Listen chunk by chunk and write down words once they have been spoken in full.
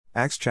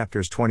Acts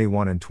chapters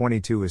 21 and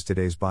 22 is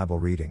today's Bible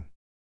reading.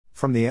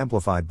 From the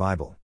Amplified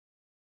Bible.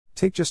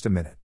 Take just a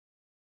minute.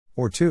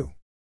 Or 2.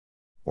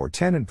 Or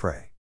 10 and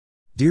pray.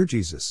 Dear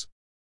Jesus,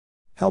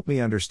 help me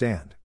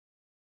understand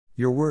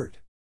your word.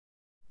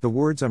 The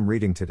words I'm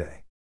reading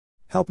today.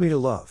 Help me to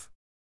love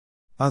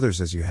others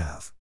as you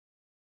have.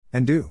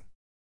 And do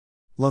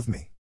love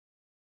me.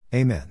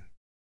 Amen.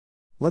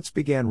 Let's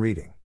begin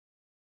reading.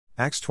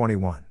 Acts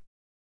 21.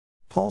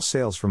 Paul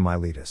sails from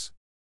Miletus.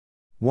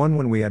 1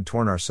 When we had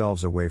torn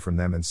ourselves away from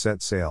them and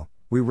set sail,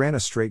 we ran a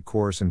straight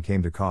course and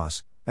came to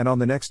Kos, and on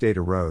the next day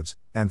to Rhodes,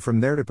 and from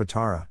there to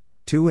Patara.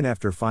 2 And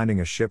after finding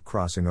a ship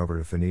crossing over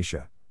to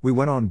Phoenicia, we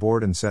went on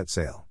board and set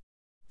sail.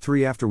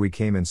 3 After we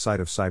came in sight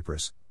of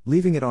Cyprus,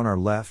 leaving it on our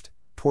left,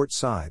 port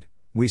side,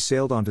 we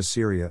sailed on to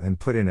Syria and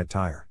put in at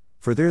Tyre,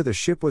 for there the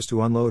ship was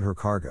to unload her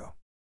cargo.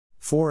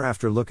 4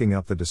 After looking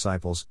up the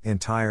disciples, in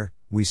Tyre,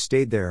 we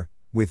stayed there,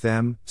 with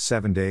them,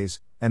 7 days,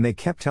 and they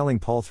kept telling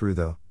Paul through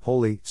the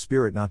Holy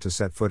Spirit not to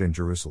set foot in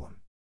Jerusalem.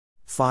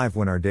 5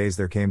 When our days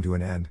there came to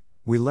an end,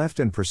 we left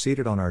and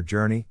proceeded on our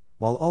journey,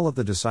 while all of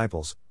the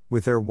disciples,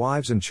 with their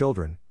wives and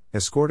children,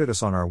 escorted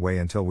us on our way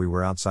until we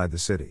were outside the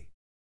city.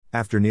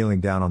 After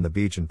kneeling down on the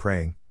beach and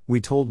praying,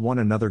 we told one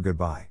another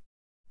goodbye.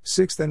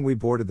 6 Then we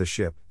boarded the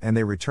ship, and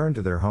they returned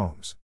to their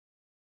homes.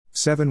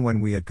 7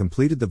 When we had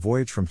completed the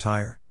voyage from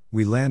Tyre,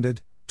 we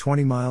landed,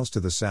 20 miles to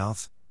the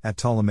south, at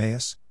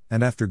Ptolemais,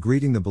 and after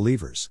greeting the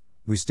believers,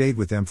 we stayed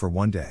with them for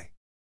 1 day.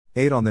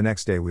 8 On the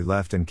next day we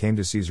left and came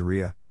to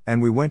Caesarea,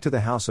 and we went to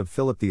the house of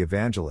Philip the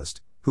evangelist,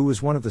 who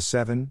was one of the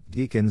 7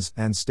 deacons,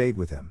 and stayed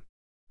with him.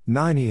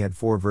 9 He had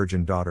 4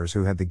 virgin daughters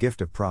who had the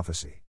gift of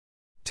prophecy.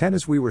 10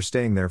 As we were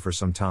staying there for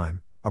some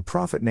time, a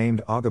prophet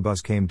named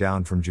Agabus came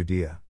down from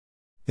Judea.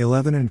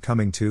 11 And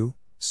coming to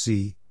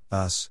see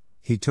us,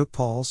 he took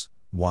Paul's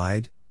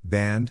wide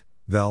band,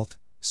 belt,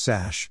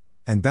 sash,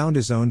 and bound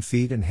his own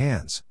feet and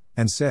hands,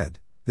 and said,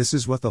 "This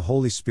is what the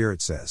Holy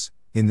Spirit says.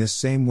 In this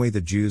same way the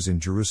Jews in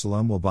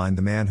Jerusalem will bind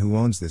the man who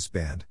owns this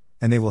band,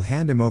 and they will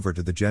hand him over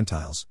to the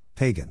Gentiles,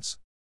 pagans."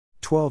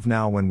 12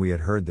 Now when we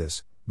had heard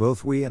this,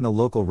 both we and the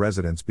local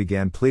residents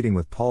began pleading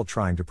with Paul,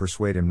 trying to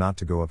persuade him not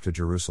to go up to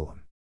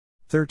Jerusalem.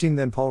 13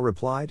 Then Paul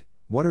replied,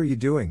 "What are you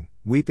doing,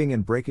 weeping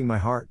and breaking my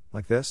heart,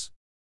 like this?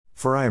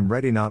 For I am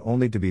ready not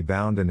only to be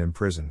bound and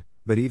imprisoned,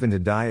 but even to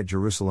die at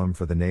Jerusalem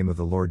for the name of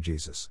the Lord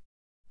Jesus."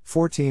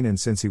 14 And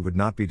since he would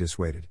not be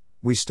dissuaded,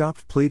 we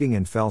stopped pleading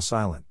and fell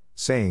silent,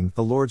 saying,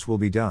 "The Lord's will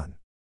be done."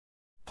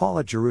 Paul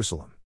at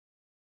Jerusalem.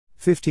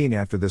 15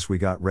 After this we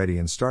got ready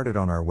and started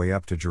on our way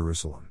up to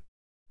Jerusalem.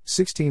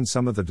 16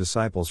 Some of the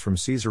disciples from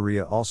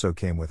Caesarea also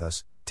came with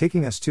us,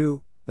 taking us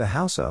to the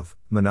house of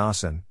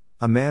Mnason,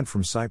 a man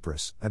from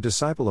Cyprus, a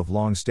disciple of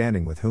long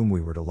standing with whom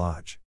we were to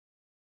lodge.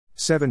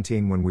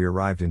 17 When we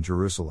arrived in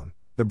Jerusalem,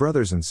 the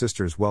brothers and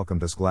sisters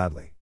welcomed us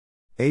gladly.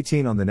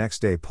 18 On the next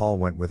day Paul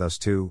went with us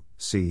to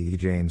see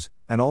James,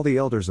 and all the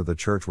elders of the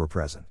church were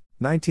present.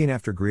 19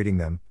 After greeting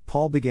them,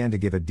 Paul began to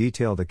give a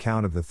detailed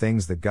account of the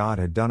things that God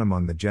had done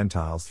among the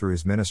Gentiles through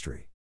his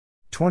ministry.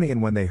 20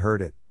 And when they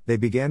heard it, they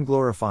began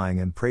glorifying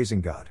and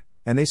praising God,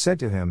 and they said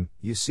to him,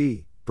 "You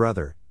see,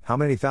 brother, how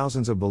many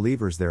thousands of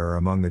believers there are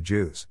among the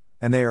Jews,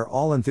 and they are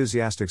all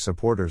enthusiastic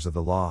supporters of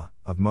the law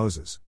of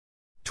Moses."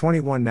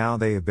 21 Now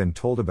they have been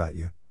told about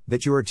you,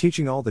 that you are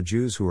teaching all the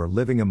Jews who are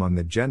living among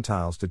the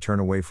Gentiles to turn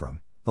away from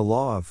the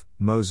law of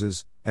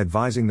Moses,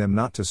 advising them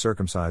not to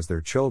circumcise their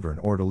children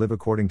or to live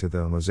according to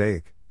the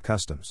Mosaic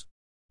customs.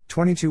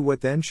 22 What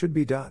then should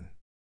be done?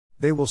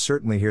 They will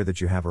certainly hear that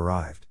you have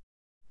arrived.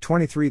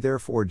 23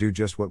 Therefore do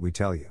just what we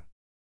tell you.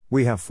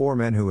 We have 4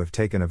 men who have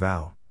taken a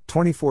vow.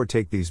 24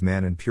 Take these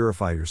men and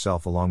purify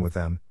yourself along with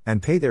them,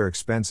 and pay their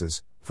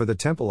expenses, for the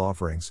temple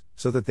offerings,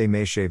 so that they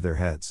may shave their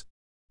heads.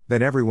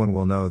 Then everyone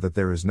will know that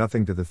there is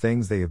nothing to the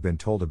things they have been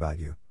told about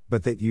you,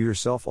 but that you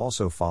yourself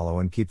also follow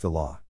and keep the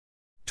law.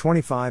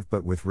 25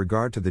 But with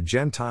regard to the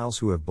Gentiles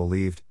who have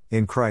believed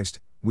in Christ,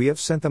 we have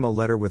sent them a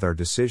letter with our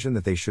decision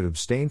that they should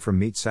abstain from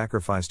meat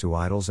sacrificed to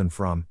idols and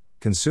from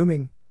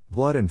consuming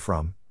blood and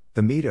from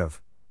the meat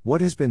of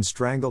what has been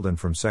strangled and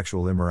from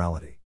sexual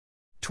immorality.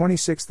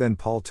 26 Then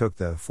Paul took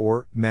the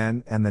 4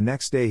 men, and the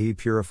next day he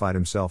purified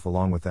himself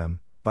along with them,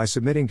 by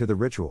submitting to the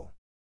ritual.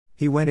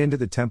 He went into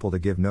the temple to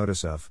give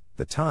notice of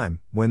the time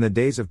when the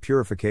days of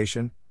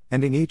purification,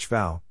 ending each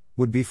vow,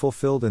 would be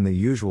fulfilled and the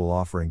usual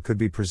offering could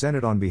be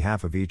presented on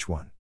behalf of each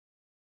one.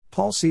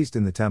 Paul ceased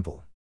in the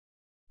temple.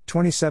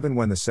 27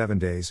 When the 7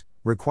 days,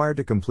 required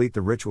to complete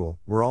the ritual,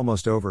 were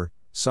almost over,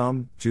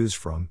 some Jews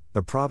from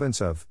the province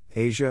of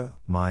Asia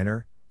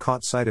Minor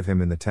caught sight of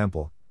him in the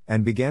temple,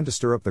 and began to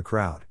stir up the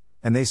crowd,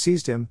 and they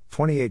seized him,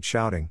 28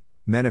 shouting,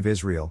 "Men of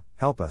Israel,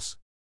 help us!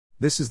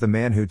 This is the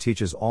man who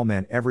teaches all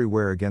men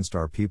everywhere against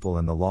our people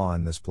and the law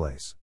in this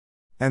place.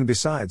 And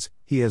besides,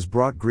 he has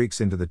brought Greeks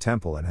into the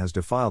temple and has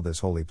defiled this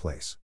holy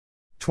place."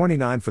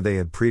 29 For they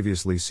had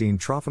previously seen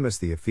Trophimus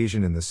the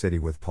Ephesian in the city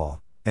with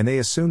Paul, and they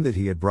assumed that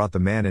he had brought the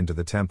man into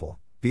the temple,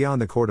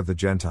 beyond the court of the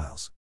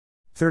Gentiles.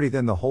 30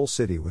 Then the whole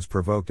city was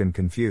provoked and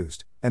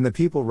confused, and the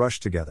people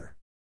rushed together.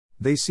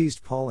 They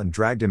seized Paul and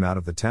dragged him out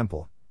of the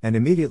temple, and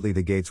immediately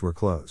the gates were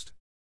closed.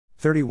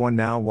 31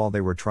 Now while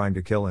they were trying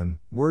to kill him,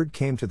 word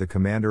came to the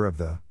commander of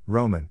the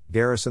Roman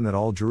garrison that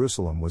all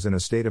Jerusalem was in a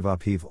state of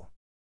upheaval.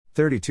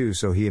 32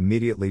 So he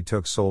immediately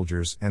took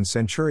soldiers and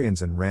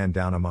centurions and ran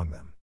down among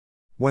them.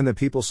 When the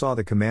people saw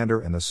the commander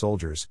and the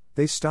soldiers,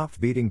 they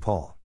stopped beating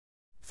Paul.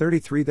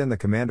 33 Then the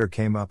commander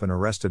came up and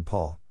arrested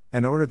Paul,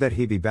 and ordered that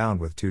he be bound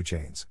with 2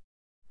 chains.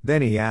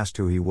 Then he asked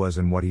who he was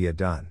and what he had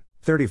done.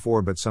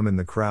 34 But some in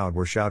the crowd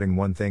were shouting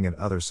one thing and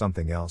others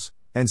something else,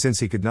 and since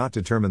he could not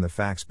determine the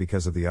facts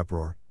because of the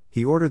uproar,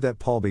 he ordered that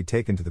Paul be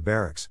taken to the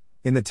barracks,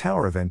 in the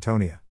Tower of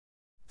Antonia.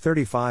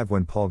 35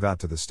 When Paul got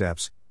to the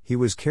steps, he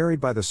was carried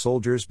by the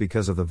soldiers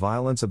because of the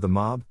violence of the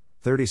mob.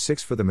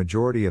 36 For the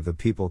majority of the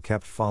people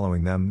kept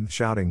following them,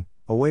 shouting,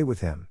 "Away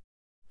with him!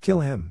 Kill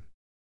him!"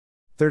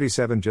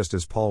 37 Just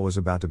as Paul was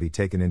about to be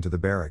taken into the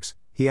barracks,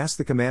 he asked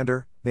the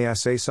commander, "May I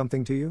say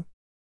something to you?"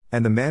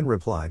 And the man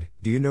replied,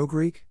 "Do you know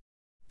Greek?"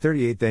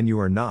 38 Then you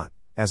are not,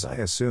 as I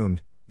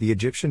assumed, the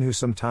Egyptian who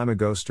some time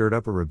ago stirred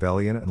up a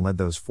rebellion and led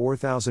those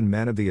 4,000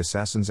 men of the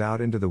assassins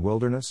out into the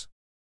wilderness?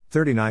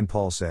 39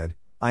 Paul said,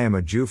 "I am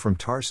a Jew from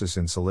Tarsus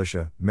in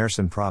Cilicia,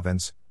 Mnason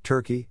province,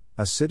 Turkey,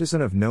 a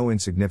citizen of no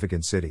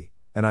insignificant city,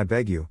 and I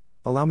beg you,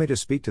 allow me to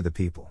speak to the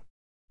people."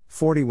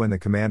 40 When the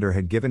commander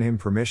had given him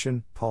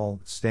permission, Paul,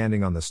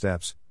 standing on the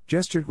steps,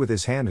 gestured with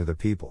his hand to the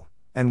people,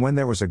 and when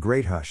there was a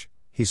great hush,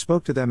 he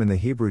spoke to them in the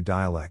Hebrew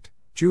dialect,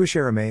 Jewish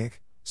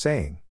Aramaic,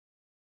 saying.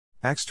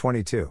 Acts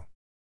 22.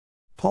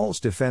 Paul's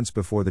defense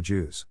before the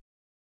Jews.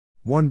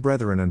 1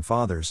 Brethren and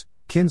fathers,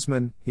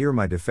 kinsmen, hear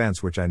my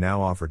defense which I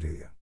now offer to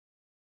you.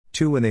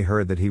 2 When they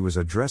heard that he was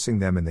addressing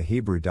them in the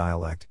Hebrew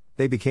dialect,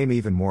 they became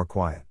even more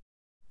quiet.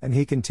 And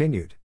he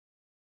continued.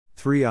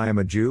 3 I am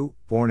a Jew,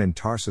 born in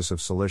Tarsus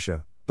of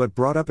Cilicia, but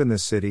brought up in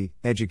this city,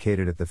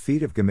 educated at the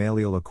feet of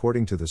Gamaliel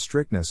according to the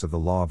strictness of the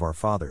law of our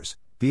fathers,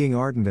 being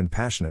ardent and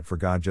passionate for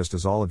God just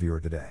as all of you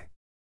are today.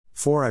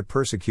 4 I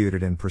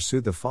persecuted and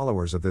pursued the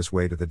followers of this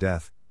way to the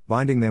death,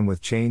 binding them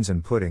with chains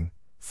and putting,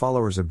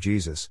 followers of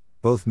Jesus,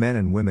 both men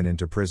and women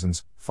into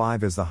prisons.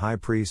 5 As the high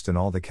priest and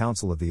all the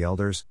council of the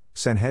elders,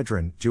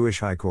 Sanhedrin,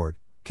 Jewish high court,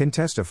 can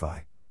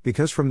testify,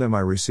 because from them I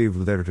received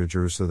letter to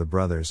Jerusalem the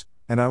brothers,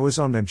 and I was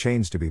on them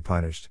chains to be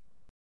punished.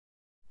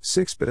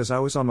 6 But as I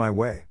was on my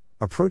way,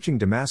 approaching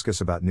Damascus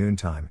about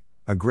noontime,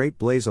 a great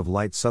blaze of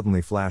light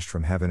suddenly flashed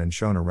from heaven and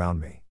shone around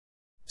me.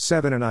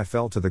 7 And I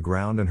fell to the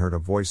ground and heard a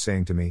voice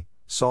saying to me,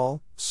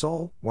 Saul,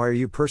 Saul, why are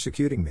you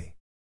persecuting me?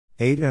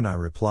 8 And I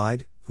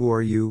replied, Who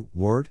are you,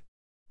 Lord?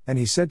 And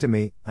he said to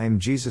me, I am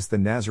Jesus the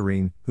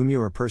Nazarene, whom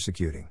you are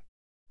persecuting.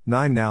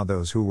 9 Now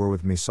those who were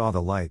with me saw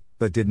the light,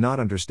 but did not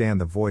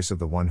understand the voice of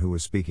the one who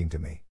was speaking to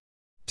me.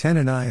 10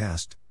 And I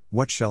asked,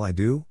 What shall I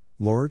do,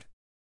 Lord?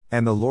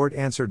 And the Lord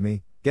answered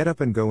me, Get up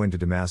and go into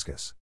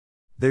Damascus.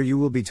 There you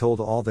will be told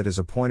all that is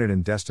appointed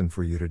and destined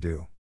for you to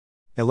do.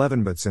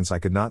 11 But since I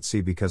could not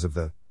see because of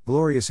the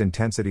glorious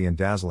intensity and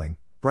dazzling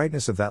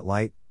brightness of that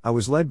light, I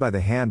was led by the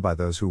hand by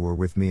those who were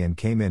with me and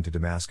came into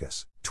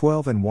Damascus.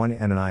 12 And one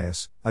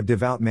Ananias, a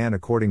devout man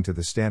according to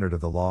the standard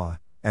of the law,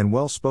 and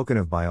well spoken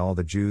of by all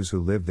the Jews who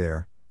lived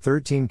there,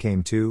 13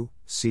 came to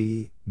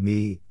see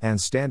me, and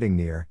standing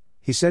near,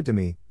 he said to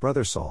me,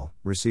 Brother Saul,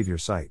 receive your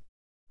sight.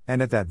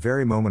 And at that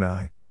very moment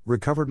I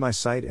recovered my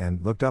sight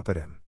and looked up at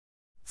him.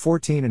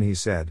 14 And he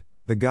said,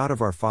 The God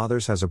of our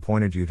fathers has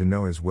appointed you to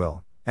know his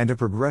will, and to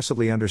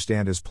progressively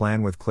understand his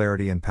plan with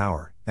clarity and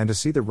power, and to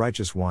see the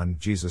righteous one,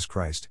 Jesus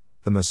Christ,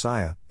 the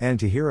Messiah, and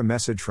to hear a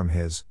message from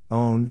his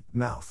own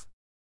mouth.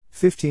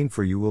 15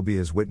 For you will be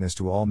his witness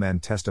to all men,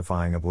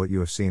 testifying of what you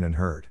have seen and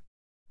heard.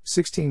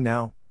 16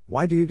 Now,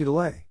 why do you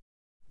delay?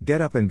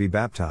 Get up and be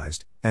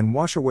baptized, and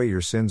wash away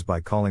your sins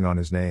by calling on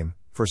his name,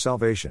 for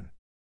salvation.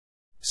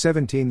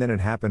 17 Then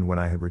it happened when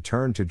I had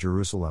returned to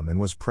Jerusalem and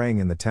was praying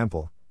in the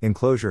temple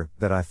enclosure,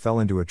 that I fell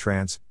into a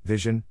trance,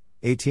 vision.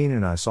 18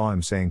 And I saw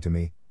him saying to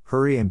me,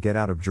 Hurry and get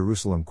out of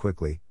Jerusalem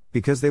quickly,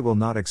 because they will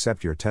not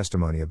accept your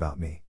testimony about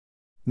me.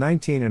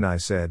 19 And I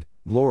said,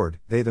 Lord,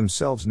 they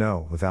themselves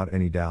know, without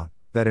any doubt,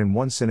 that in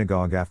one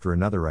synagogue after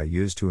another I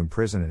used to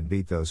imprison and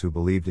beat those who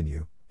believed in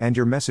you, and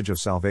your message of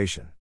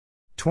salvation.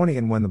 20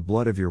 And when the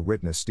blood of your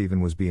witness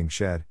Stephen was being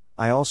shed,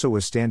 I also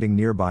was standing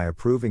nearby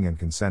approving and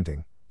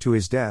consenting to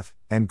his death,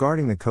 and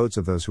guarding the coats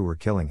of those who were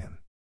killing him.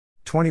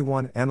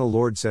 21 And the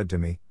Lord said to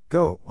me,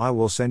 Go, I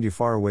will send you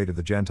far away to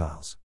the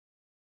Gentiles.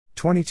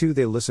 22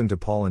 They listened to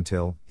Paul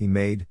until he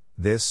made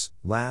this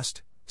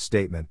last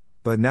statement,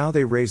 but now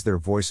they raised their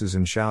voices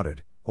and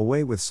shouted,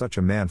 Away with such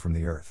a man from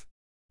the earth.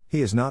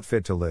 He is not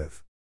fit to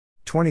live.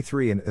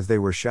 23 And as they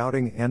were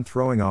shouting and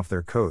throwing off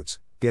their coats,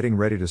 getting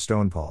ready to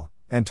stone Paul,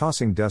 and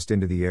tossing dust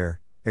into the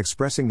air,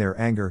 expressing their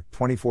anger,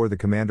 24 The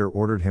commander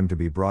ordered him to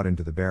be brought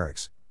into the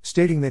barracks,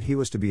 stating that he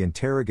was to be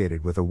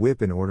interrogated with a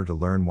whip in order to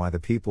learn why the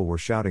people were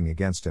shouting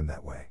against him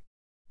that way.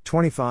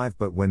 25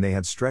 But when they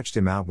had stretched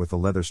him out with the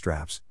leather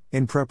straps,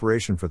 in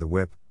preparation for the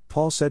whip,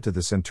 Paul said to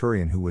the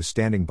centurion who was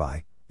standing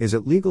by, Is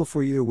it legal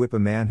for you to whip a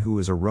man who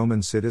is a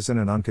Roman citizen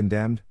and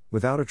uncondemned,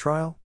 without a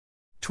trial?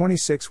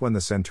 26 When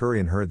the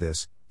centurion heard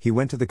this, he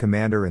went to the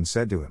commander and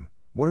said to him,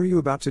 What are you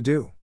about to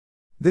do?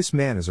 This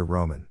man is a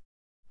Roman.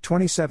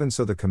 27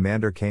 So the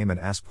commander came and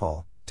asked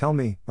Paul, "Tell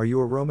me, are you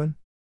a Roman?"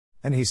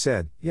 And he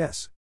said,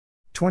 "Yes."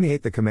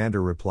 28 The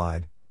commander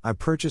replied, "I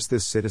purchased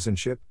this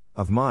citizenship,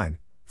 of mine,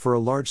 for a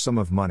large sum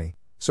of money,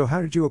 so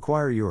how did you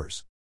acquire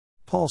yours?"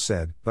 Paul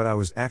said, "But I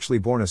was actually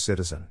born a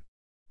citizen."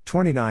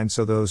 29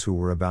 So those who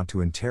were about to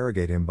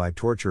interrogate him by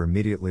torture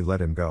immediately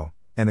let him go,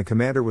 and the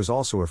commander was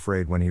also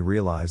afraid when he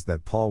realized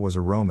that Paul was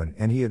a Roman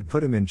and he had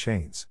put him in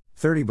chains.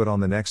 30 But on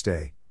the next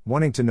day,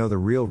 wanting to know the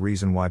real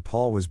reason why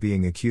Paul was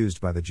being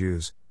accused by the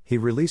Jews, he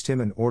released him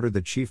and ordered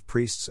the chief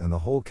priests and the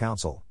whole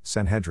council,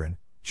 Sanhedrin,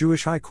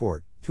 Jewish high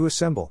court, to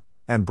assemble,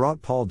 and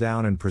brought Paul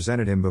down and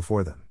presented him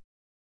before them.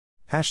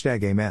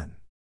 #Amen.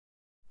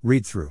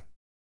 Read through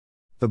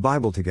the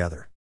Bible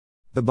together.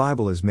 The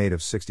Bible is made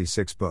of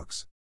 66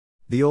 books.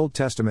 The Old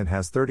Testament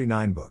has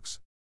 39 books.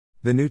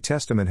 The New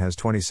Testament has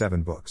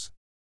 27 books.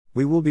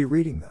 We will be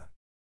reading the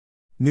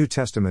New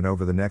Testament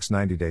over the next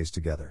 90 days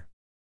together.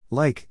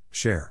 Like,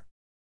 share,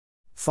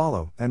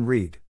 follow, and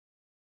read.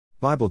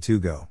 Bible to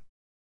go.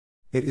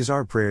 It is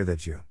our prayer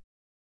that you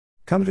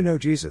come to know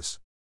Jesus,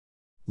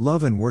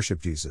 love and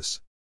worship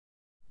Jesus,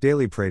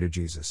 daily pray to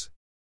Jesus,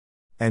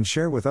 and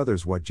share with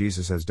others what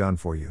Jesus has done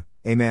for you.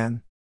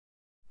 Amen.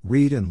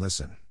 Read and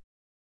listen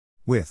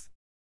with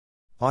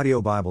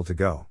Audio Bible to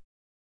go.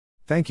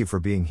 Thank you for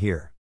being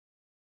here,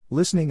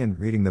 listening and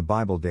reading the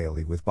Bible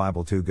daily with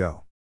Bible to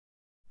go.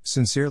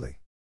 Sincerely,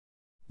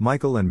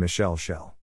 Michael and Michelle Schell.